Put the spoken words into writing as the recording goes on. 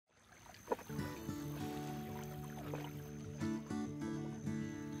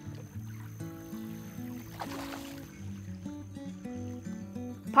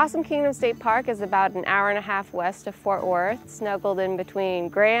Possum Kingdom State Park is about an hour and a half west of Fort Worth, snuggled in between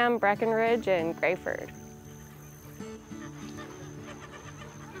Graham, Breckenridge, and Grayford.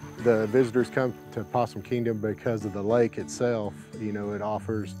 The visitors come to Possum Kingdom because of the lake itself. You know, it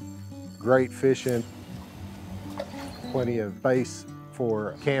offers great fishing, plenty of space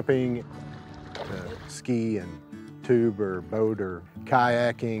for camping, to ski and tube or boat or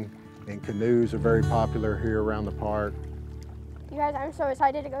kayaking, and canoes are very popular here around the park. You guys, I'm so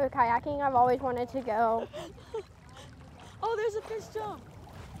excited to go kayaking. I've always wanted to go. Oh, there's a fish jump.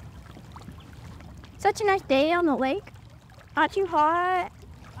 Such a nice day on the lake. Not too hot.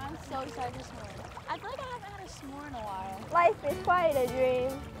 I'm so excited to s'more. I feel like I haven't had a s'more in a while. Life is quite a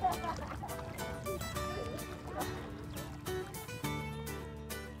dream.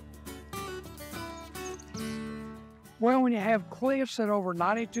 Well, when you have cliffs that are over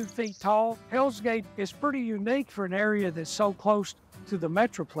 92 feet tall, Hell's Gate is pretty unique for an area that's so close to the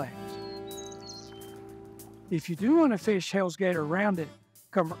Metroplex. If you do want to fish Hell's Gate around it,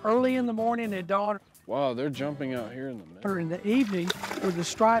 come early in the morning at dawn. Wow, they're jumping out here in the middle. Or in the evening where the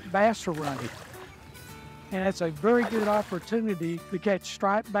striped bass are running. And it's a very good opportunity to catch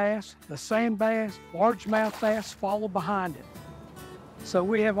striped bass, the sand bass, largemouth bass follow behind it. So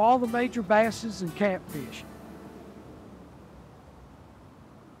we have all the major basses and catfish.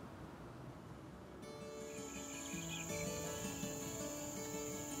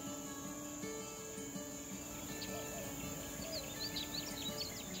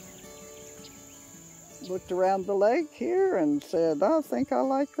 Looked around the lake here and said, I think I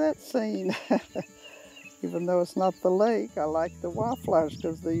like that scene. Even though it's not the lake, I like the wildflowers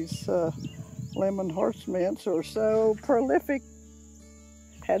because these lemon horse mints are so prolific.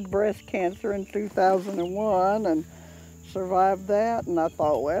 Had breast cancer in 2001 and survived that, and I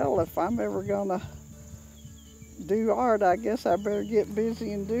thought, well, if I'm ever gonna do art, I guess I better get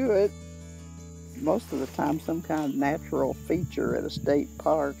busy and do it. Most of the time some kind of natural feature at a state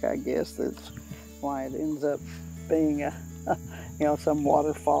park, I guess that's why it ends up being some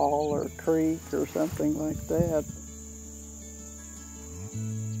waterfall or creek or something like that.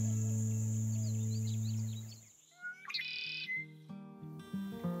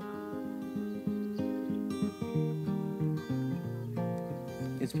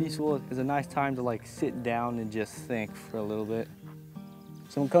 It's peaceful. It's a nice time to sit down and just think for a little bit.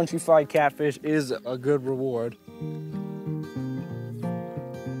 Some country fried catfish is a good reward.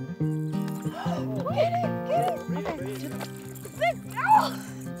 Get it! Oh!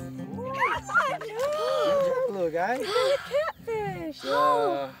 Little guy. Catfish.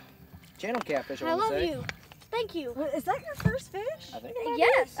 Channel catfish, I love you. Thank you. Is that your first fish? I think.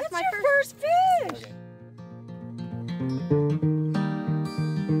 Yes, That's it's my your first fish. Okay.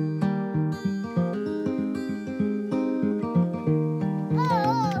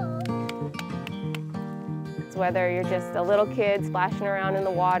 Whether you're just a little kid splashing around in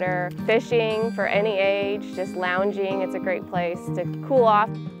the water, fishing for any age, just lounging, it's a great place to cool off.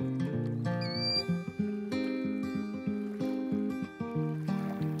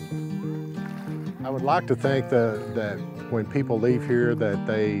 I would like to think that when people leave here that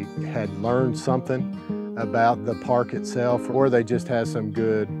they had learned something about the park itself, or they just had some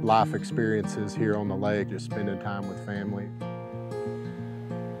good life experiences here on the lake, just spending time with family.